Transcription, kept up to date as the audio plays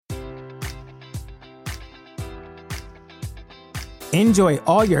Enjoy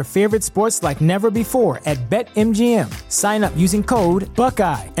all your favorite sports like never before at BetMGM. Sign up using code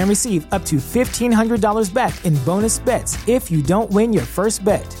Buckeye and receive up to $1,500 back in bonus bets if you don't win your first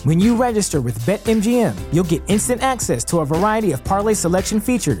bet. When you register with BetMGM, you'll get instant access to a variety of parlay selection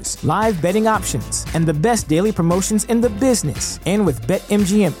features, live betting options, and the best daily promotions in the business. And with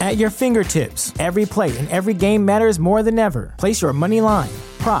BetMGM at your fingertips, every play and every game matters more than ever. Place your money line,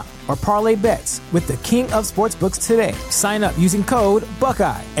 prop, or parlay bets with the king of sportsbooks today. Sign up using code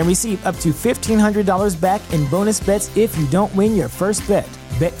Buckeye and receive up to $1,500 back in bonus bets if you don't win your first bet.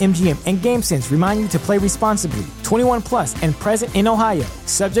 BetMGM and GameSense remind you to play responsibly. 21 plus and present in Ohio,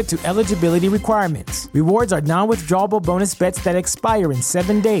 subject to eligibility requirements. Rewards are non-withdrawable bonus bets that expire in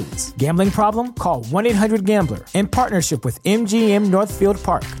 7 days. Gambling problem? Call 1-800-GAMBLER. In partnership with MGM Northfield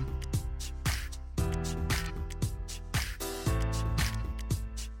Park.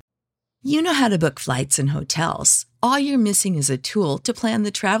 You know how to book flights and hotels. All you're missing is a tool to plan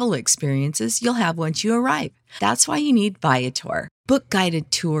the travel experiences you'll have once you arrive. That's why you need Viator. Book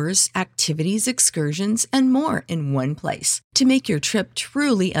guided tours, activities, excursions, and more in one place to make your trip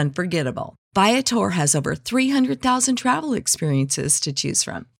truly unforgettable. Viator has over 300,000 travel experiences to choose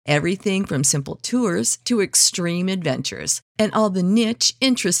from. Everything from simple tours to extreme adventures and all the niche,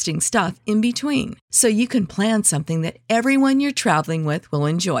 interesting stuff in between. So you can plan something that everyone you're traveling with will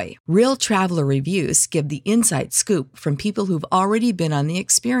enjoy. Real traveler reviews give the inside scoop from people who've already been on the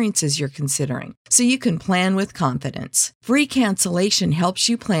experiences you're considering. So you can plan with confidence. Free cancellation helps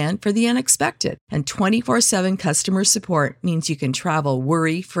you plan for the unexpected. And 24/7 customer support means you can travel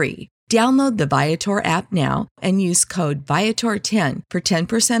worry-free. Download the Viator app now and use code Viator10 for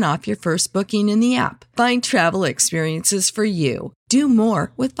 10% off your first booking in the app. Find travel experiences for you. Do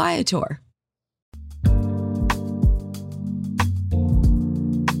more with Viator.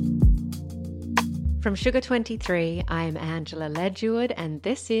 From Sugar 23, I'm Angela Ledgewood, and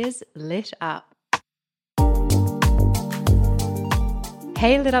this is Lit Up.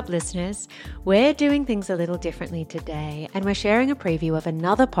 Hey Lit Up listeners, we're doing things a little differently today, and we're sharing a preview of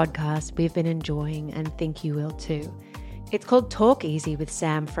another podcast we've been enjoying and think you will too. It's called Talk Easy with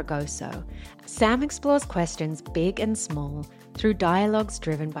Sam Fragoso. Sam explores questions big and small through dialogues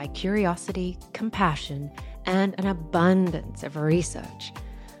driven by curiosity, compassion, and an abundance of research.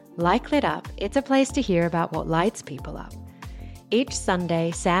 Like Lit Up, it's a place to hear about what lights people up. Each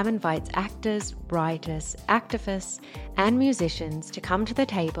Sunday, Sam invites actors, writers, activists, and musicians to come to the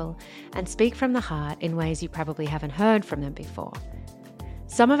table and speak from the heart in ways you probably haven't heard from them before.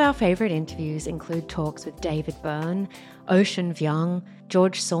 Some of our favourite interviews include talks with David Byrne, Ocean Vuong,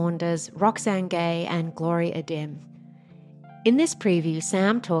 George Saunders, Roxane Gay, and Gloria Adim. In this preview,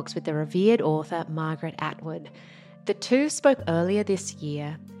 Sam talks with the revered author Margaret Atwood. The two spoke earlier this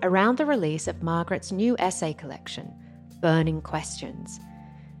year around the release of Margaret's new essay collection, Burning Questions.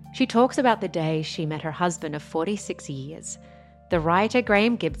 She talks about the day she met her husband of 46 years, the writer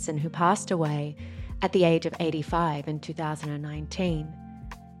Graham Gibson, who passed away at the age of 85 in 2019.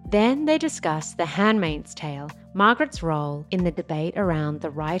 Then they discuss The Handmaid's Tale, Margaret's role in the debate around the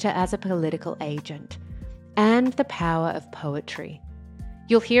writer as a political agent, and the power of poetry.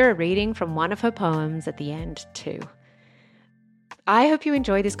 You'll hear a reading from one of her poems at the end too. I hope you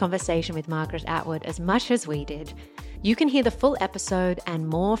enjoyed this conversation with Margaret Atwood as much as we did. You can hear the full episode and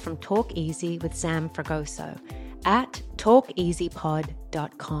more from Talk Easy with Sam Fragoso at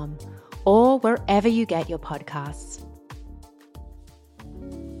talkeasypod.com or wherever you get your podcasts.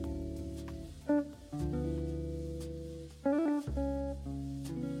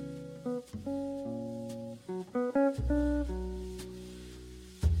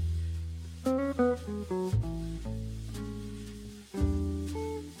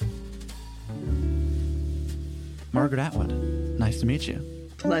 Margaret Atwood, nice to meet you.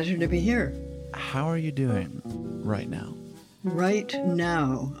 Pleasure to be here. How are you doing right now? Right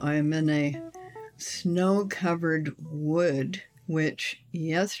now, I'm in a snow-covered wood, which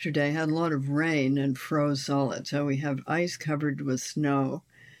yesterday had a lot of rain and froze solid. So we have ice covered with snow.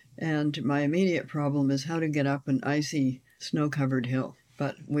 And my immediate problem is how to get up an icy, snow-covered hill.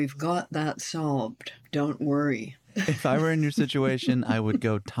 But we've got that solved. Don't worry. If I were in your situation, I would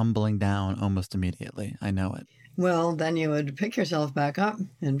go tumbling down almost immediately. I know it. Well, then you would pick yourself back up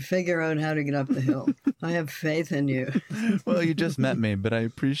and figure out how to get up the hill. I have faith in you. Well, you just met me, but I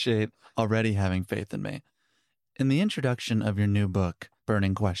appreciate already having faith in me. In the introduction of your new book,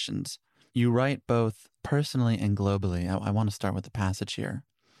 Burning Questions, you write both personally and globally. I want to start with the passage here.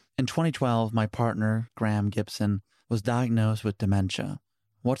 In 2012, my partner, Graham Gibson, was diagnosed with dementia.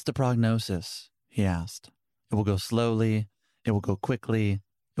 What's the prognosis? He asked. It will go slowly, it will go quickly,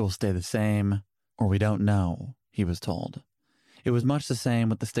 it will stay the same, or we don't know, he was told. It was much the same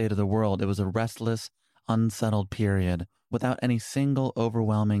with the state of the world. It was a restless, unsettled period without any single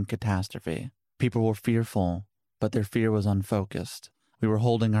overwhelming catastrophe. People were fearful, but their fear was unfocused. We were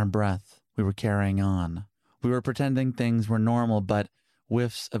holding our breath. We were carrying on. We were pretending things were normal, but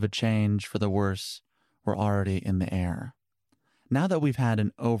whiffs of a change for the worse were already in the air. Now that we've had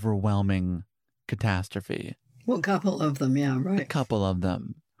an overwhelming catastrophe. Well, a couple of them, yeah, right. A couple of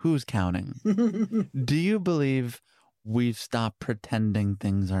them. Who's counting? Do you believe we've stopped pretending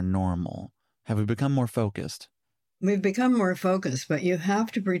things are normal? Have we become more focused? We've become more focused, but you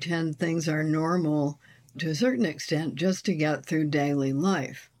have to pretend things are normal to a certain extent just to get through daily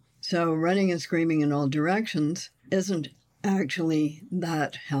life. So running and screaming in all directions isn't actually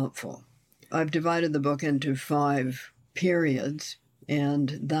that helpful. I've divided the book into 5 periods,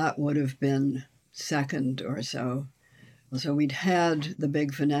 and that would have been second or so. So we'd had the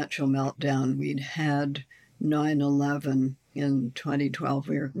big financial meltdown. We'd had 9/11 in 2012.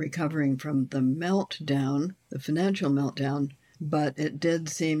 We were recovering from the meltdown, the financial meltdown, but it did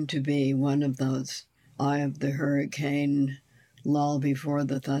seem to be one of those eye of the hurricane, lull before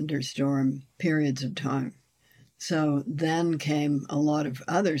the thunderstorm periods of time. So then came a lot of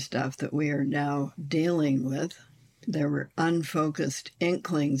other stuff that we are now dealing with. There were unfocused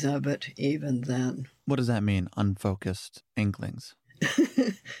inklings of it even then. What does that mean, unfocused inklings?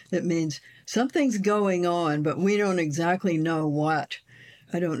 It means something's going on, but we don't exactly know what.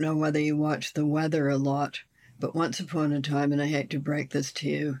 I don't know whether you watch the weather a lot, but once upon a time, and I hate to break this to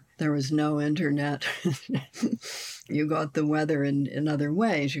you, there was no internet. You got the weather in other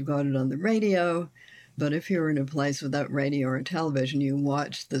ways. You got it on the radio, but if you're in a place without radio or television, you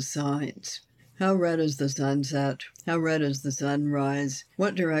watch the signs. How red is the sunset? How red is the sunrise?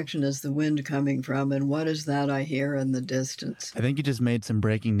 What direction is the wind coming from? And what is that I hear in the distance? I think you just made some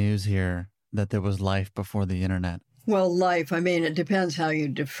breaking news here that there was life before the internet. Well, life, I mean, it depends how you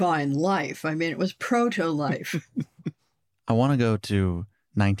define life. I mean, it was proto-life. I want to go to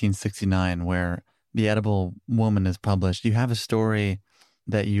 1969, where The Edible Woman is published. You have a story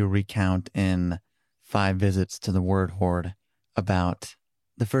that you recount in 5 Visits to the Word Hoard about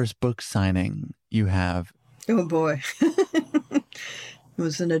the first book signing you have. Oh, boy. It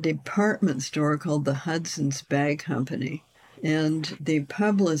was in a department store called the Hudson's Bay Company. And the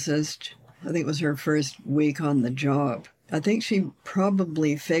publicist, I think it was her first week on the job, I think she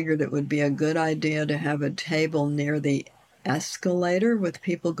probably figured it would be a good idea to have a table near the escalator with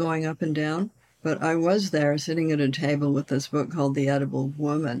people going up and down. But I was there sitting at a table with this book called The Edible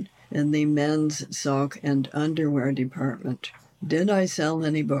Woman in the men's sock and underwear department. Did I sell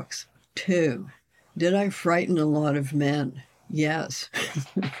any books? 2. Did I frighten a lot of men? Yes.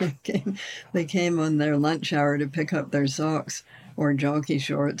 They came on their lunch hour to pick up their socks or jockey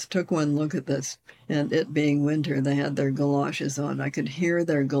shorts. Took one look at this, and it being winter, they had their galoshes on. I could hear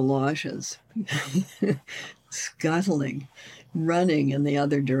their galoshes scuttling, running in the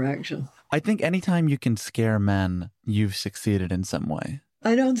other direction. I think anytime you can scare men, you've succeeded in some way.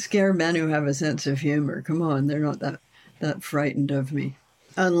 I don't scare men who have a sense of humor. Come on, they're not that frightened of me.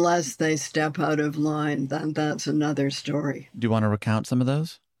 Unless they step out of line, then that's another story. Do you want to recount some of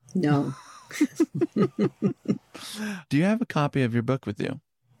those? No. Do you have a copy of your book with you?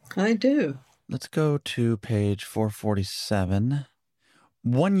 I do. Let's go to page 447.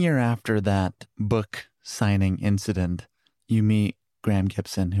 1 year after that book signing incident, you meet Graham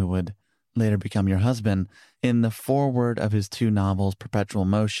Gibson, who would later become your husband. In the foreword of his 2 novels, Perpetual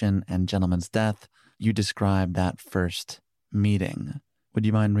Motion and Gentleman's Death, you describe that first meeting. Would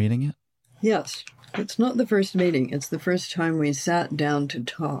you mind reading it? Yes. It's not the first meeting. It's the first time we sat down to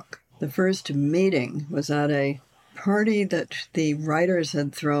talk. The first meeting was at a party that the writers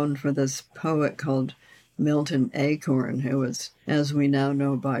had thrown for this poet called Milton Acorn, who was, as we now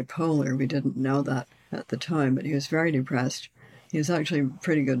know, bipolar. We didn't know that at the time, but he was very depressed. He was actually a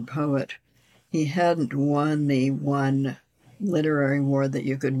pretty good poet. He hadn't won the one literary award that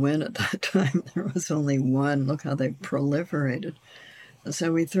you could win at that time. There was only one. Look how they proliferated.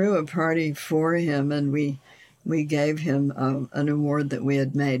 So we threw a party for him, and we gave him an award that we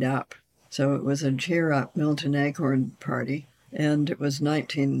had made up. So it was a Cheer Up Milton Acorn party, and it was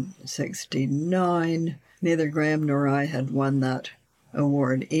 1969. Neither Graham nor I had won that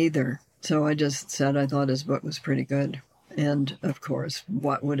award either. So I just said I thought his book was pretty good. And, of course,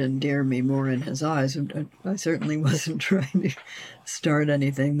 what would endear me more in his eyes? I certainly wasn't trying to start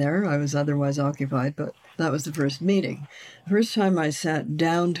anything there. I was otherwise occupied, but that was the first meeting. The first time I sat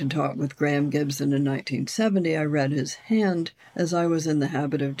down to talk with Graham Gibson in 1970, I read his hand, as I was in the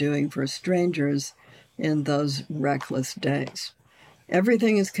habit of doing for strangers in those reckless days.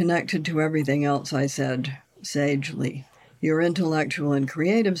 Everything is connected to everything else, I said sagely. Your intellectual and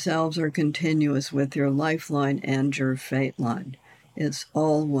creative selves are continuous with your lifeline and your fate line. It's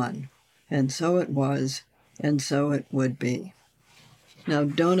all one. And so it was, and so it would be. Now,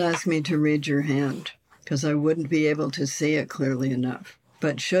 don't ask me to read your hand, because I wouldn't be able to see it clearly enough.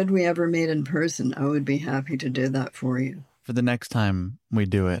 But should we ever meet in person, I would be happy to do that for you. For the next time we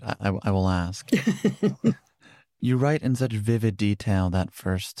do it, I will ask. You write in such vivid detail that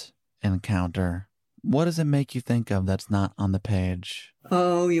first encounter. What does it make you think of that's not on the page?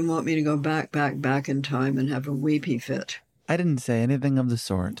 Oh, you want me to go back in time and have a weepy fit? I didn't say anything of the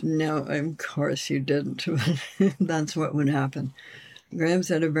sort. No, of course you didn't. That's what would happen. Graham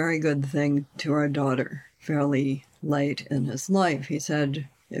said a very good thing to our daughter fairly late in his life. He said,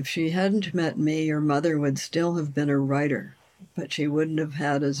 if she hadn't met me, your mother would still have been a writer, but she wouldn't have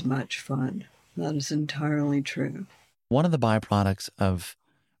had as much fun. That is entirely true. One of the byproducts of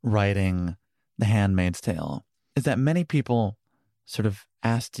writing The Handmaid's Tale is that many people sort of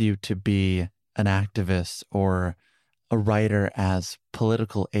asked you to be an activist or a writer as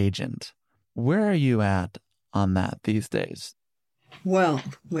political agent. Where are you at on that these days? Well,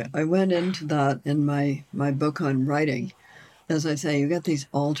 I went into that in my book on writing. As I say, you get these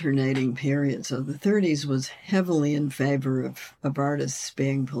alternating periods. So the 30s was heavily in favor of artists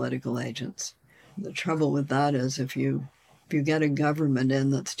being political agents. The trouble with that is if you get a government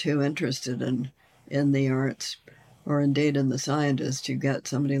in that's too interested in the arts, or indeed in the scientists, you get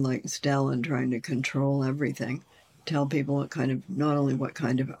somebody like Stalin trying to control everything, tell people not only what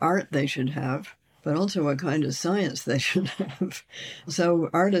kind of art they should have, but also what kind of science they should have. So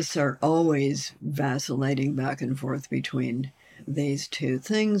artists are always vacillating back and forth between these two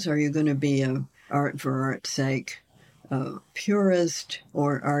things. Are you going to be a art for art's sake purist,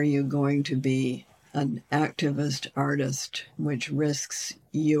 or are you going to be an activist artist, which risks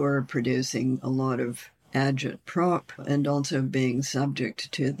your producing a lot of agit-prop and also being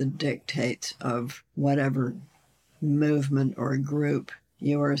subject to the dictates of whatever movement or group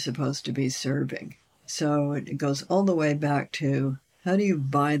you are supposed to be serving. So it goes all the way back to, how do you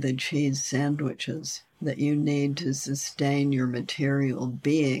buy the cheese sandwiches that you need to sustain your material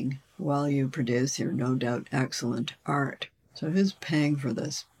being while you produce your no doubt excellent art? So who's paying for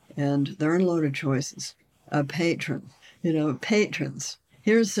this? And there are a load of choices. A patron, patrons.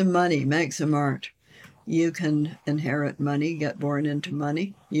 Here's some money, make some art. You can inherit money, get born into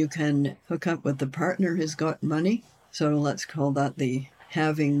money. You can hook up with the partner who's got money. So let's call that the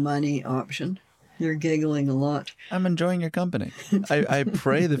having money option. You're giggling a lot. I'm enjoying your company. I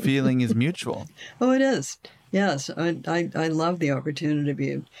pray the feeling is mutual. Oh, it is. Yes, I love the opportunity to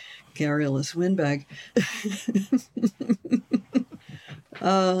be a garrulous windbag.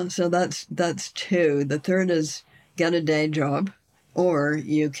 So that's two. The third is get a day job, or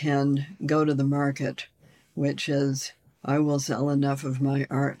you can go to the market, which is I will sell enough of my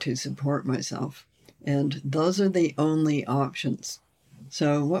art to support myself. And those are the only options.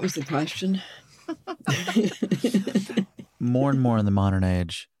 So what was the question? More and more in the modern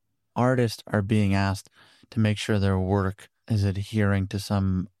age, artists are being asked to make sure their work is adhering to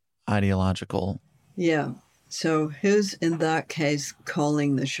some ideological. Yeah. So who's in that case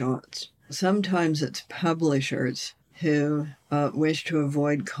calling the shots? Sometimes it's publishers who wish to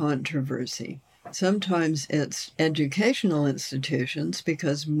avoid controversy. Sometimes it's educational institutions,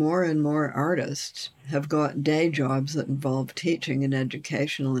 because more and more artists have got day jobs that involve teaching in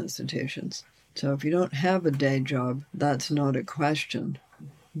educational institutions. So if you don't have a day job, that's not a question.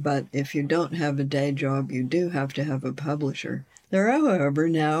 But if you don't have a day job, you do have to have a publisher. There are, however,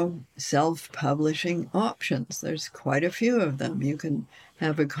 now self-publishing options. There's quite a few of them. You can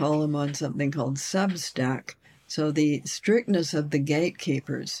have a column on something called Substack. So the strictness of the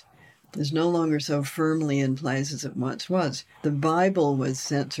gatekeepers is no longer so firmly in place as it once was. The Bible was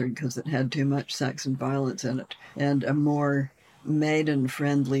censored because it had too much sex and violence in it, and a more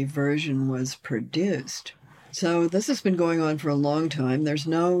maiden-friendly version was produced. So this has been going on for a long time. There's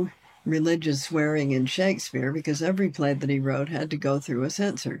no religious swearing in Shakespeare because every play that he wrote had to go through a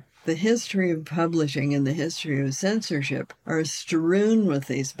censor. The history of publishing and the history of censorship are strewn with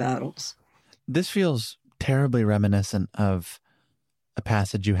these battles. This feels terribly reminiscent of a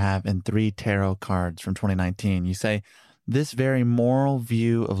passage you have in 3 tarot cards from 2019. You say, this very moral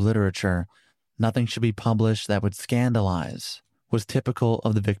view of literature, nothing should be published that would scandalize, was typical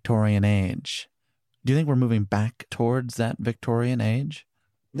of the Victorian age. Do you think we're moving back towards that Victorian age?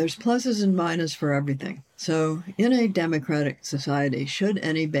 There's pluses and minuses for everything. So in a democratic society, should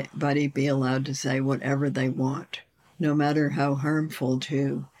anybody be allowed to say whatever they want, no matter how harmful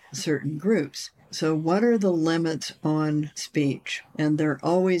to certain groups? So what are the limits on speech? And there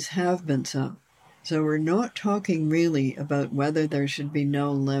always have been some. So we're not talking really about whether there should be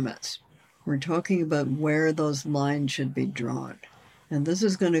no limits. We're talking about where those lines should be drawn. And this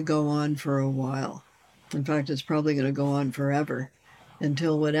is going to go on for a while. In fact, it's probably going to go on forever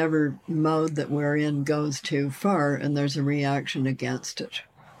until whatever mode that we're in goes too far and there's a reaction against it.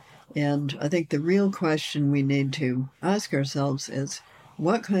 And I think the real question we need to ask ourselves is,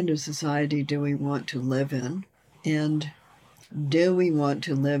 what kind of society do we want to live in? And do we want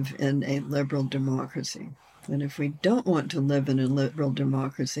to live in a liberal democracy? And if we don't want to live in a liberal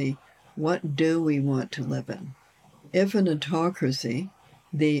democracy, what do we want to live in? If in an autocracy,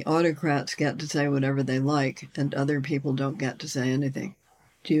 the autocrats get to say whatever they like and other people don't get to say anything,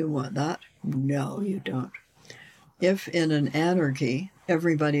 do you want that? No, you don't. If in an anarchy,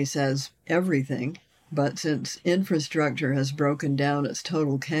 everybody says everything, but since infrastructure has broken down, it's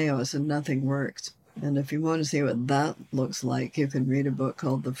total chaos and nothing works. And if you want to see what that looks like, you can read a book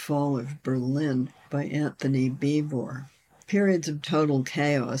called The Fall of Berlin by Anthony Beevor. Periods of total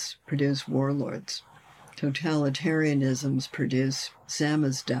chaos produce warlords. Totalitarianisms produce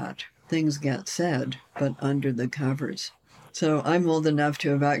samizdat. Things get said, but under the covers. So I'm old enough to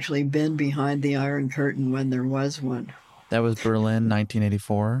have actually been behind the Iron Curtain when there was one. That was Berlin,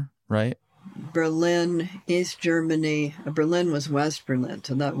 1984, right? Berlin, East Germany. Berlin was West Berlin,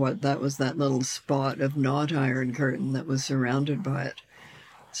 so that was that little spot of not Iron Curtain that was surrounded by it.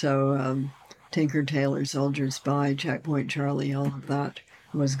 So Tinker, Tailor, Soldier, Spy, Checkpoint Charlie, all of that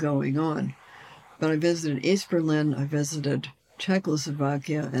was going on. But I visited East Berlin, I visited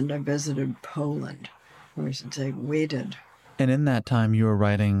Czechoslovakia, and I visited Poland. Or I should say, we did. And in that time, you were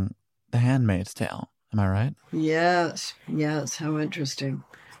writing The Handmaid's Tale. Am I right? Yes. How interesting.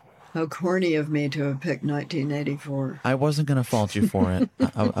 How corny of me to have picked 1984. I wasn't going to fault you for it.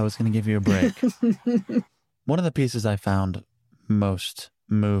 I was going to give you a break. One of the pieces I found most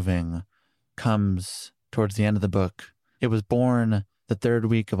moving comes towards the end of the book. It was born the third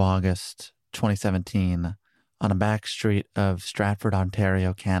week of August 2017 on a back street of Stratford,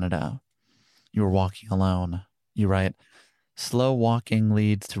 Ontario, Canada. You were walking alone. You write, "Slow walking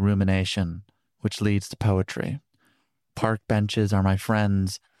leads to rumination, which leads to poetry. Park benches are my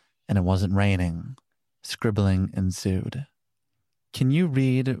friends, and it wasn't raining. Scribbling ensued." Can you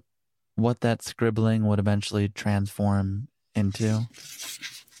read what that scribbling would eventually transform into?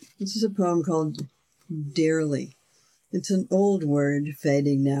 This is a poem called Dearly. It's an old word,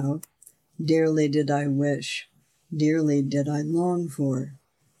 fading now. Dearly did I wish, dearly did I long for.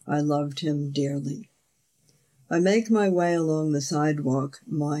 I loved him dearly. I make my way along the sidewalk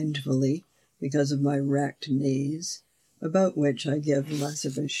mindfully because of my wrecked knees, about which I give less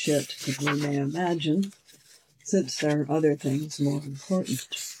of a shit than we may imagine, since there are other things more important.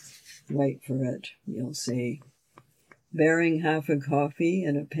 Wait for it, you'll see. Bearing half a coffee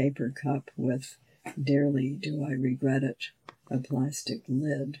in a paper cup with, dearly do I regret it, a plastic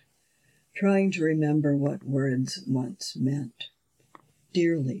lid, trying to remember what words once meant.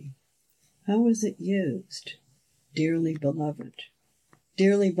 Dearly, how was it used? Dearly beloved.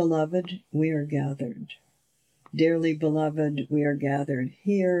 Dearly beloved, we are gathered. Dearly beloved, we are gathered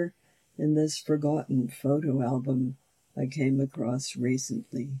here in this forgotten photo album I came across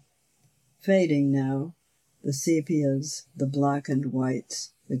recently. Fading now, the sepias, the black and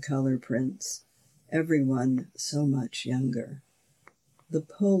whites, the color prints, everyone so much younger. The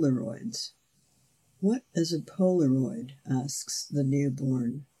Polaroids. What is a Polaroid? Asks the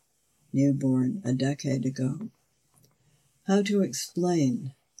newborn. Newborn a decade ago. How to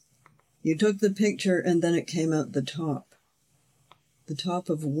explain? You took the picture and then it came out the top. The top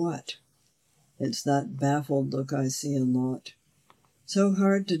of what? It's that baffled look I see a lot. So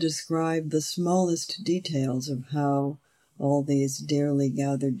hard to describe the smallest details of how all these dearly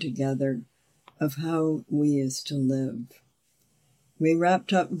gathered together, of how we used to live. We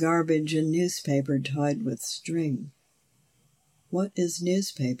wrapped up garbage in newspaper tied with string. What is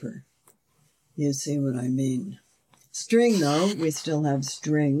newspaper? You see what I mean. String, though, we still have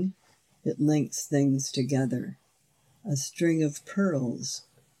string. It links things together. A string of pearls,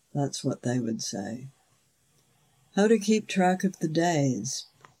 that's what they would say. How to keep track of the days,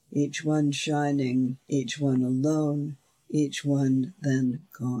 each one shining, each one alone, each one then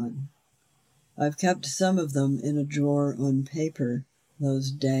gone. I've kept some of them in a drawer on paper,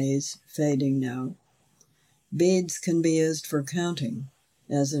 those days fading now. Beads can be used for counting,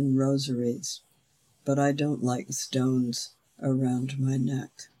 as in rosaries, but I don't like stones around my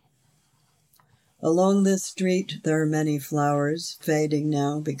neck. Along this street there are many flowers, fading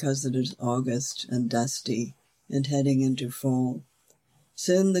now because it is August and dusty and heading into fall.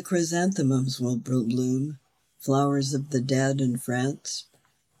 Soon the chrysanthemums will bloom, flowers of the dead in France.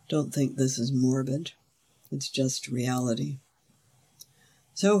 Don't think this is morbid. It's just reality.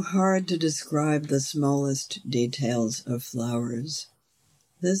 So hard to describe the smallest details of flowers.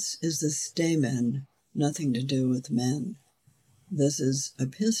 This is the stamen, nothing to do with men. This is a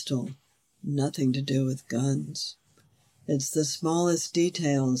pistol, nothing to do with guns. It's the smallest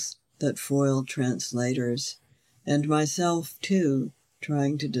details that foil translators, and myself too,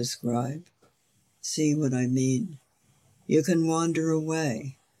 trying to describe. See what I mean? You can wander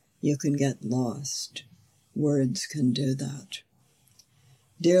away. You can get lost. Words can do that.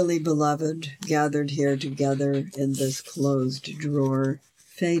 Dearly beloved, gathered here together in this closed drawer,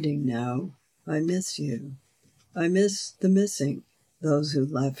 fading now, I miss you. I miss the missing, those who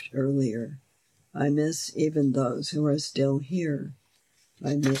left earlier. I miss even those who are still here.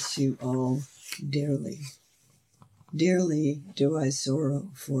 I miss you all dearly. Dearly do I sorrow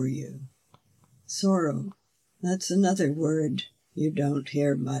for you. Sorrow, that's another word you don't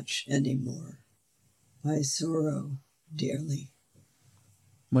hear much anymore. I sorrow dearly.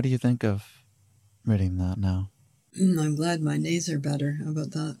 What do you think of reading that now? I'm glad my knees are better. How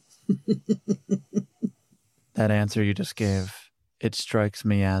about that? That answer you just gave, it strikes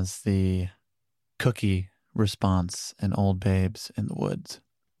me as the cookie response in Old Babes in the Woods.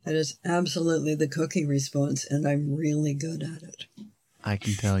 That is absolutely the cookie response, and I'm really good at it. I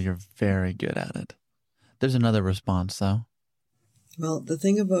can tell you're very good at it. There's another response, though. Well, the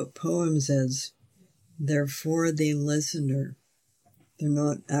thing about poems is they're for the listener. They're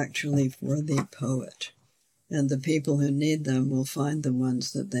not actually for the poet. And the people who need them will find the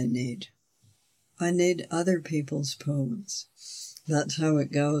ones that they need. I need other people's poems. That's how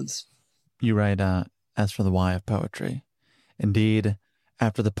it goes. You write, as for the why of poetry. Indeed,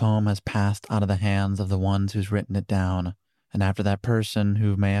 after the poem has passed out of the hands of the ones who's written it down, and after that person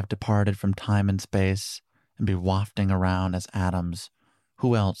who may have departed from time and space and be wafting around as atoms,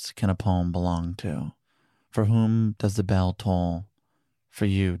 who else can a poem belong to? For whom does the bell toll? For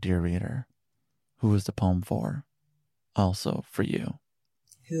you, dear reader. Who is the poem for? Also for you.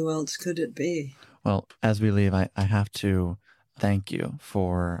 Who else could it be? Well, as we leave, I have to thank you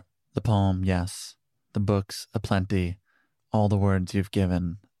for the poem, yes, the books aplenty, all the words you've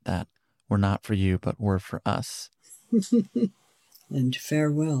given that were not for you, but were for us. And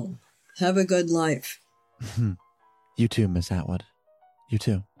farewell. Have a good life. You too, Miss Atwood. You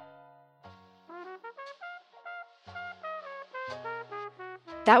too.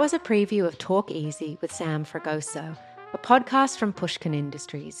 That was a preview of Talk Easy with Sam Fragoso, a podcast from Pushkin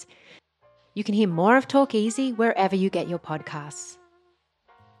Industries. You can hear more of Talk Easy wherever you get your podcasts.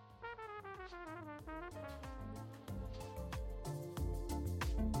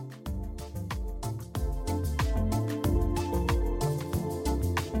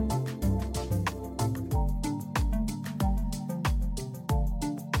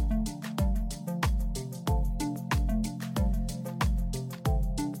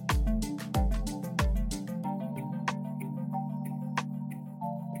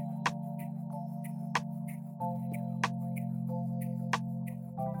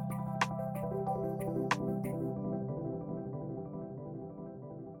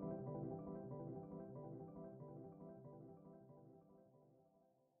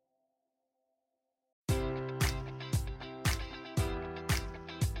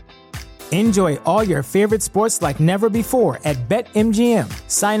 Enjoy all your favorite sports like never before at BetMGM.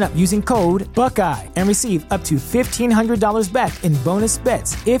 Sign up using code Buckeye and receive up to $1,500 back in bonus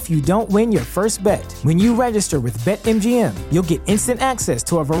bets if you don't win your first bet. When you register with BetMGM, you'll get instant access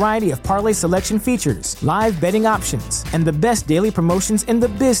to a variety of parlay selection features, live betting options, and the best daily promotions in the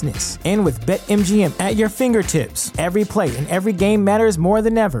business. And with BetMGM at your fingertips, every play and every game matters more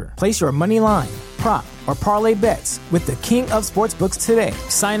than ever. Place your money line, prop, or parlay bets with the king of sportsbooks today.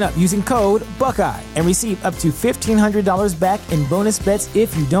 Sign up using code Buckeye and receive up to $1,500 back in bonus bets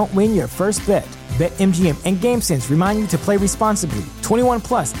if you don't win your first bet. BetMGM and GameSense remind you to play responsibly. 21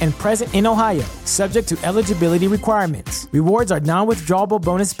 plus and present in Ohio, subject to eligibility requirements. Rewards are non-withdrawable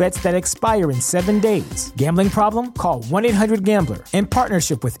bonus bets that expire in 7 days. Gambling problem? Call 1-800-GAMBLER. In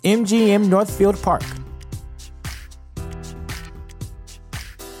partnership with MGM Northfield Park.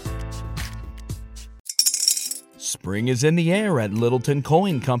 Spring is in the air at Littleton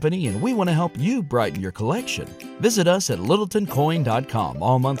Coin Company, and we want to help you brighten your collection. Visit us at littletoncoin.com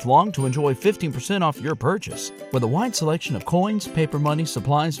all month long to enjoy 15% off your purchase. With a wide selection of coins, paper money,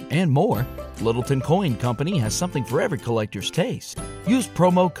 supplies, and more, Littleton Coin Company has something for every collector's taste. Use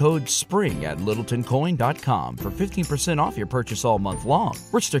promo code SPRING at littletoncoin.com for 15% off your purchase all month long.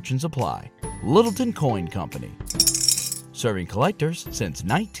 Restrictions apply. Littleton Coin Company. Serving collectors since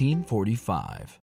 1945.